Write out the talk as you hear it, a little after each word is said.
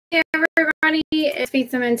everybody, it's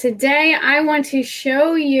Pizza, and today I want to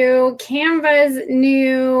show you Canva's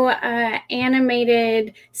new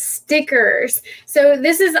animated stickers. So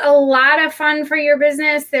this is a lot of fun for your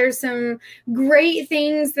business. There's some great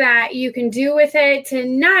things that you can do with it to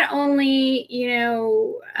not only,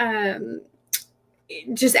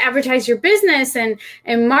 just advertise your business and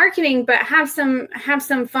marketing, but have some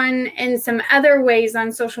fun in some other ways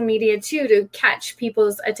on social media too to catch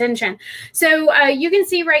people's attention. So you can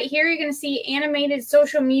see right here, you're going to see animated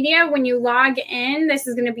social media when you log in. This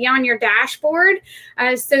is going to be on your dashboard.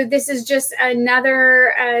 So this is just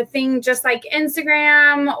another thing, just like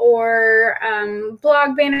Instagram or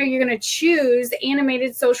blog banner. You're going to choose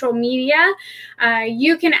animated social media.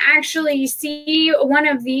 You can actually see one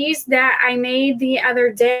of these that I made the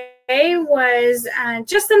other day was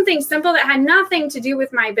just something simple that had nothing to do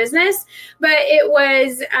with my business, but it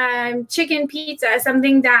was chicken pizza,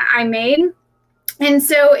 something that I made. And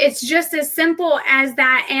so it's just as simple as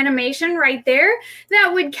that animation right there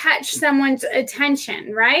that would catch someone's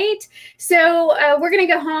attention, right? So we're going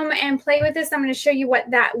to go home and play with this. I'm going to show you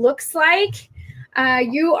what that looks like.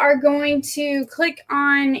 You are going to click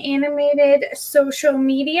on animated social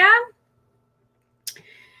media.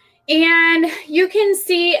 And you can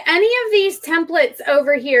see any of these templates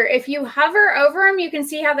over here. If you hover over them, you can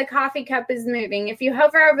see how the coffee cup is moving. If you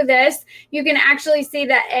hover over this, you can actually see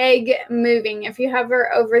the egg moving. If you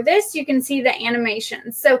hover over this, you can see the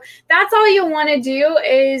animations. So that's all you'll want to do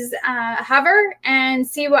is hover and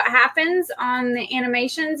see what happens on the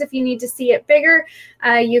animations. If you need to see it bigger,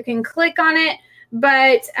 you can click on it.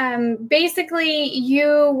 But basically,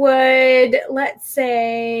 you would, let's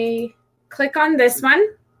say, click on this one.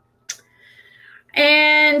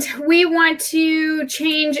 And we want to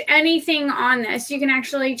change anything on this. You can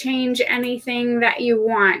actually change anything that you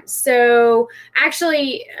want. So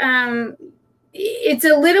actually, it's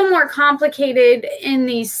a little more complicated in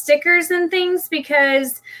these stickers and things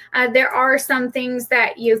because there are some things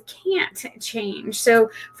that you can't change.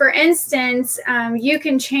 So for instance, you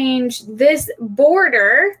can change this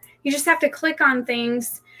border. You just have to click on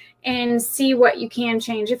things and see what you can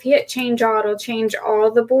change. If you hit change all, it'll change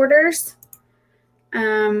all the borders.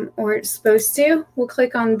 Or it's supposed to. We'll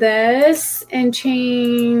click on this and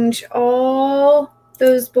change all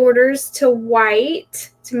those borders to white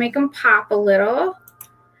to make them pop a little.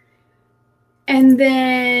 And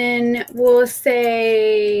then we'll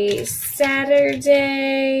say Saturday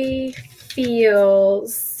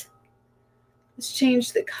feels. Let's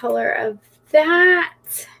change the color of that.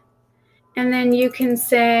 And then you can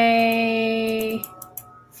say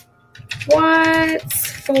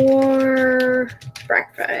what's for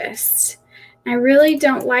breakfast. I really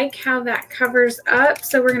don't like how that covers up,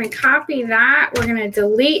 so we're going to copy that, we're going to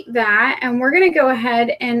delete that, and we're going to go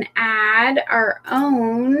ahead and add our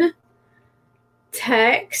own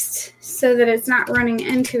text so that it's not running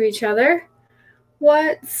into each other.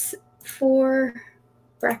 What's for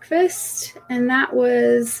breakfast? And that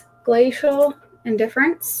was glacial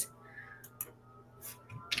indifference.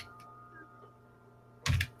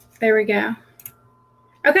 There we go.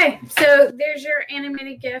 Okay, so there's your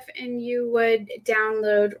animated GIF, and you would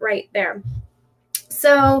download right there.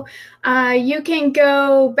 So you can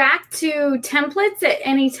go back to templates at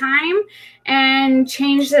any time and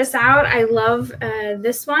change this out. I love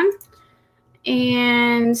this one,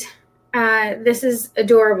 and this is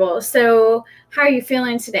adorable. So how are you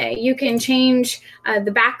feeling today? You can change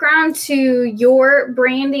the background to your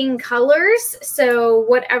branding colors. So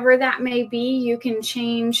whatever that may be, you can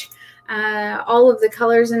change all of the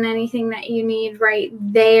colors and anything that you need right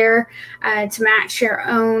there to match your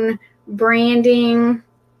own branding.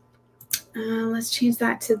 Let's change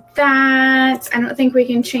that to that. I don't think we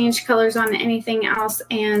can change colors on anything else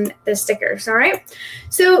and the stickers. All right.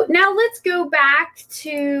 So now let's go back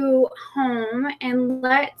to home and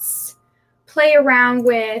let's play around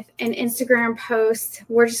with an Instagram post.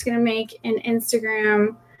 We're just going to make an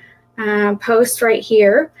Instagram post right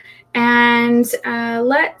here. And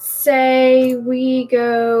let's say we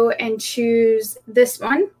go and choose this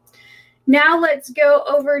one. Now let's go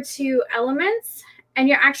over to elements, and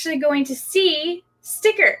you're actually going to see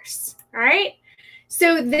stickers, all right?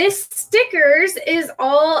 So this stickers is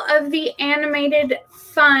all of the animated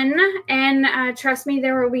fun, and trust me,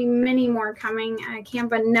 there will be many more coming.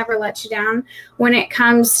 Canva never lets you down when it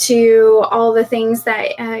comes to all the things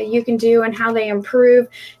that you can do and how they improve.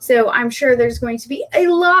 So I'm sure there's going to be a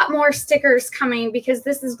lot more stickers coming because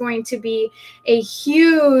this is going to be a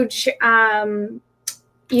huge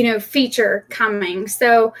feature coming.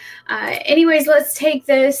 So anyways, let's take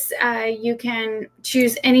this. You can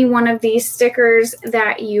choose any one of these stickers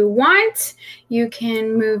that you want. You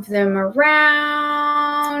can move them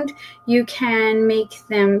around. You can make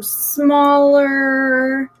them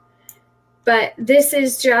smaller. But this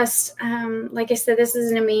is just, like I said, this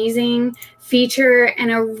is an amazing feature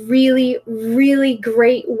and a really, really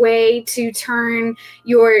great way to turn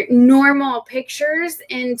your normal pictures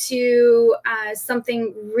into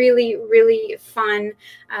something really, really fun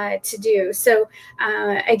to do. So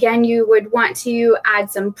again, you would want to add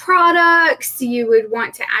some products. You would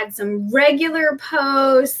want to add some regular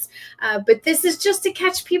posts. But this is just to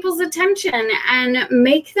catch people's attention and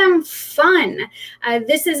make them fun.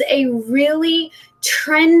 This is a really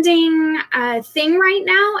trending thing right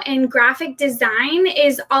now in graphic design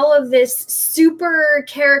is all of this super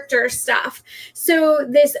character stuff. So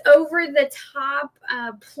this over the top,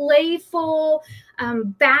 playful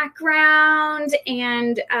background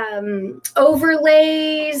and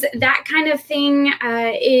overlays, that kind of thing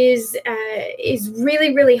is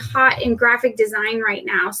really, really hot in graphic design right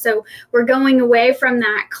now. So we're going away from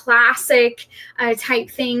that classic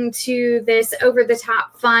type thing to this over the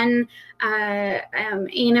top fun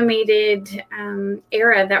animated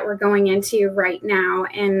era that we're going into right now.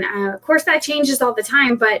 And of course that changes all the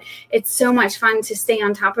time, but it's so much fun to stay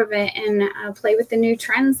on top of it and play with the new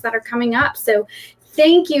trends that are coming up. So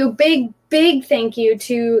thank you, big thank you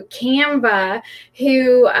to Canva,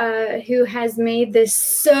 who has made this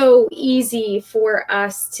so easy for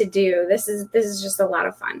us to do. This is just a lot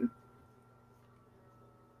of fun.